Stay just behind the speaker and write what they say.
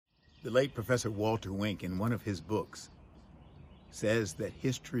The late Professor Walter Wink, in one of his books, says that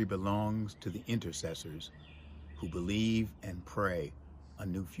history belongs to the intercessors who believe and pray a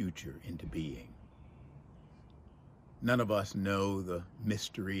new future into being. None of us know the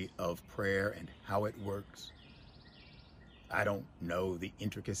mystery of prayer and how it works. I don't know the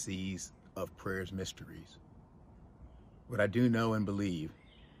intricacies of prayer's mysteries. What I do know and believe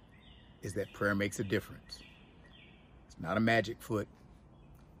is that prayer makes a difference. It's not a magic foot.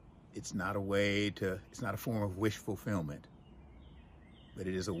 It's not a form of wish fulfillment, but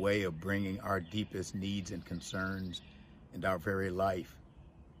it is a way of bringing our deepest needs and concerns and our very life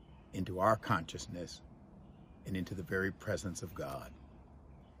into our consciousness and into the very presence of God.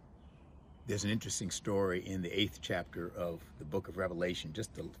 There's an interesting story in the 8th chapter of the book of Revelation,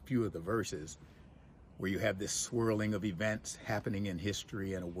 just a few of the verses, where you have this swirling of events happening in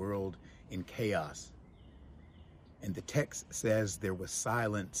history and a world in chaos. And the text says there was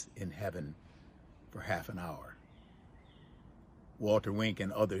silence in heaven for half an hour. Walter Wink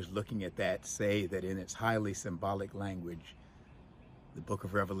and others looking at that say that in its highly symbolic language, the book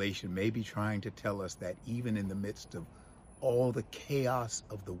of Revelation may be trying to tell us that even in the midst of all the chaos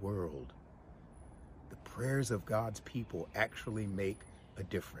of the world, the prayers of God's people actually make a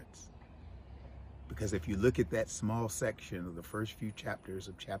difference. Because if you look at that small section of the first few chapters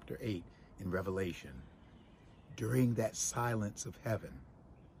of chapter 8 in Revelation, during that silence of heaven,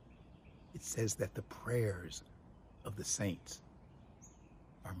 it says that the prayers of the saints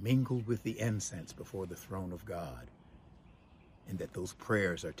are mingled with the incense before the throne of God, and that those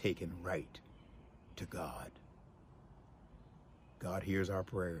prayers are taken right to God. God hears our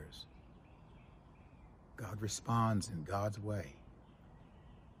prayers. God responds in God's way,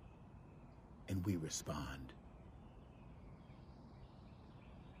 and we respond.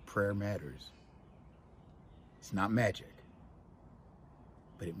 Prayer matters. It's not magic,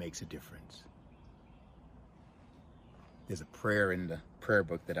 but it makes a difference. There's a prayer in the prayer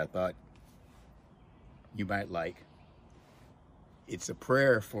book that I thought you might like. It's a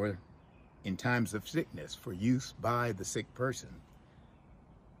prayer for in times of sickness, for use by the sick person.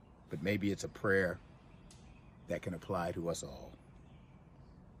 But maybe it's a prayer that can apply to us all.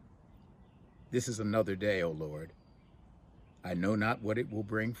 This is another day, O Lord. I know not what it will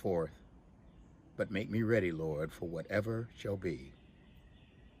bring forth, but make me ready, Lord, for whatever shall be.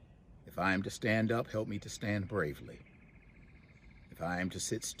 If I am to stand up, help me to stand bravely. If I am to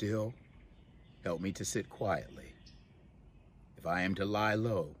sit still, help me to sit quietly. If I am to lie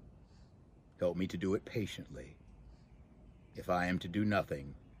low, help me to do it patiently. If I am to do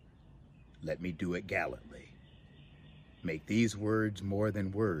nothing, let me do it gallantly. Make these words more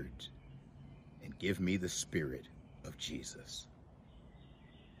than words, and give me the Spirit of Jesus.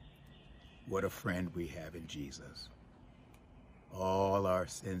 What a friend we have in Jesus. All our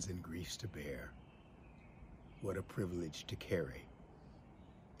sins and griefs to bear. What a privilege to carry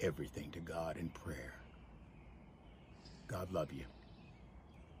everything to God in prayer. God love you.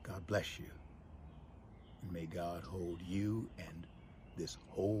 God bless you. And may God hold you and this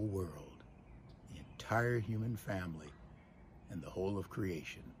whole world, the entire human family, and the whole of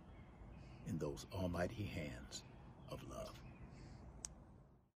creation in those almighty hands of love.